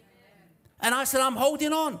 Amen. And I said, I'm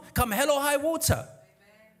holding on, come hell or high water.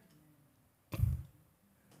 Amen.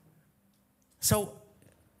 So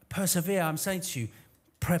persevere, I'm saying to you,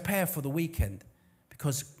 prepare for the weekend,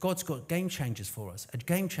 because God's got game changers for us, a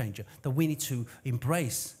game changer that we need to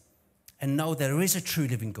embrace and know there is a true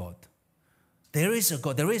living God. There is a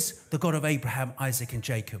God. There is the God of Abraham, Isaac, and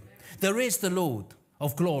Jacob. There is the Lord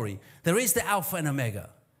of glory. There is the Alpha and Omega.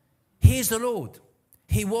 He is the Lord.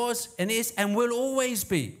 He was and is and will always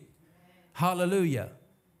be. Hallelujah.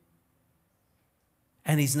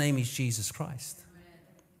 And his name is Jesus Christ.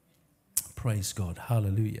 Praise God.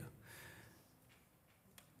 Hallelujah.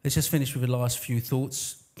 Let's just finish with the last few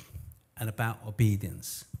thoughts and about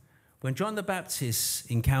obedience. When John the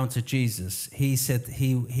Baptist encountered Jesus, he said,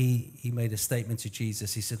 he made a statement to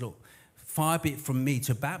Jesus. He said, look, far be it from me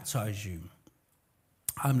to baptize you.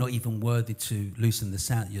 I'm not even worthy to loosen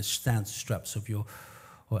the your sandal straps of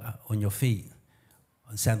on your feet,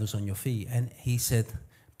 sandals on your feet. And he said,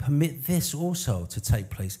 permit this also to take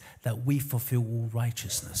place, that we fulfill all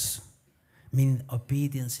righteousness. Meaning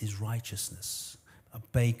obedience is righteousness.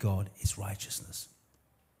 Obey God is righteousness.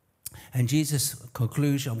 And Jesus'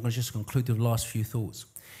 conclusion, I'm going to just conclude with the last few thoughts.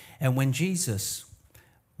 And when Jesus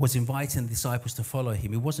was inviting the disciples to follow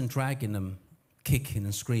him, he wasn't dragging them, kicking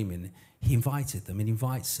and screaming. He invited them and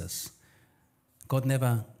invites us. God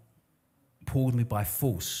never pulled me by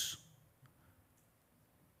force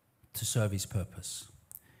to serve his purpose.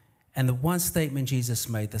 And the one statement Jesus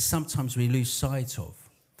made that sometimes we lose sight of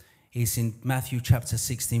is in Matthew chapter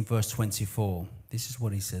 16, verse 24. This is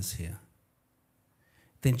what he says here.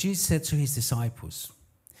 Then Jesus said to his disciples,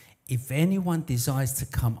 if anyone desires to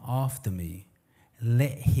come after me,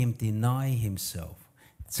 let him deny himself,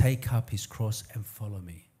 take up his cross and follow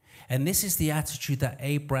me. And this is the attitude that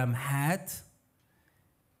Abraham had.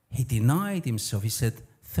 He denied himself. He said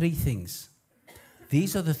 3 things.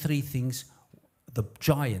 These are the 3 things, the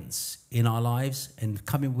giants in our lives. In the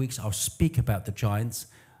coming weeks, I'll speak about the giants.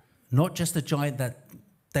 Not just the giant that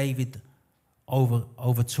David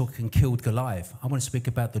overtook and killed Goliath. I want to speak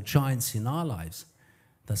about the giants in our lives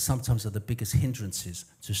that sometimes are the biggest hindrances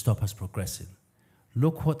to stop us progressing.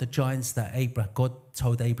 Look what the giants that God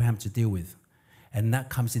told Abraham to deal with. And that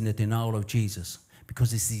comes in the denial of Jesus.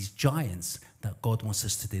 Because it's these giants that God wants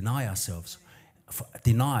us to deny ourselves.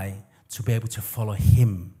 Deny to be able to follow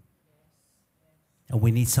him. And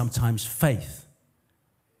we need sometimes faith,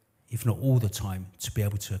 if not all the time, to be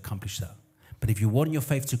able to accomplish that. But if you want your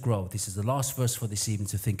faith to grow, this is the last verse for this evening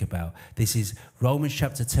to think about. This is Romans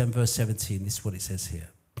chapter 10, verse 17. This is what it says here.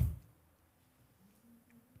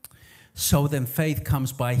 So then faith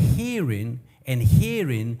comes by hearing, and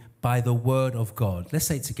hearing by the word of God. Let's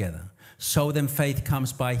say it together. So then faith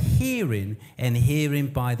comes by hearing, and hearing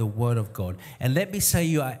by the word of God. And let me say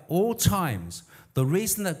you at all times, the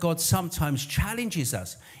reason that God sometimes challenges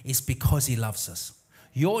us is because he loves us.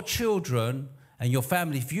 Your children and your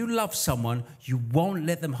family, if you love someone, you won't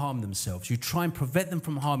let them harm themselves. You try and prevent them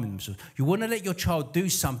from harming themselves. You wouldn't let your child do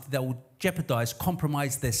something that will jeopardize,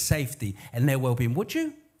 compromise their safety and their well-being, would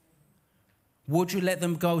you? Would you let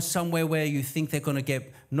them go somewhere where you think they're going to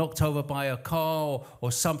get knocked over by a car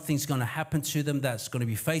or something's going to happen to them that's going to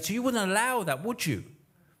be fatal? You wouldn't allow that, would you?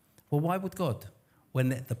 Well, why would God?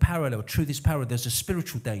 When the parallel, truth is parallel, there's the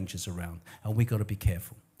spiritual dangers around, and we've got to be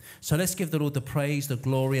careful. So let's give the Lord the praise, the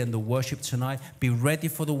glory, and the worship tonight. Be ready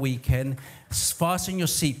for the weekend. Fasten your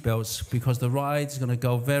seatbelts because the ride's going to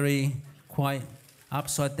go very quite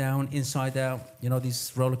upside down, inside out. You know,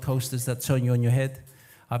 these roller coasters that turn you on your head.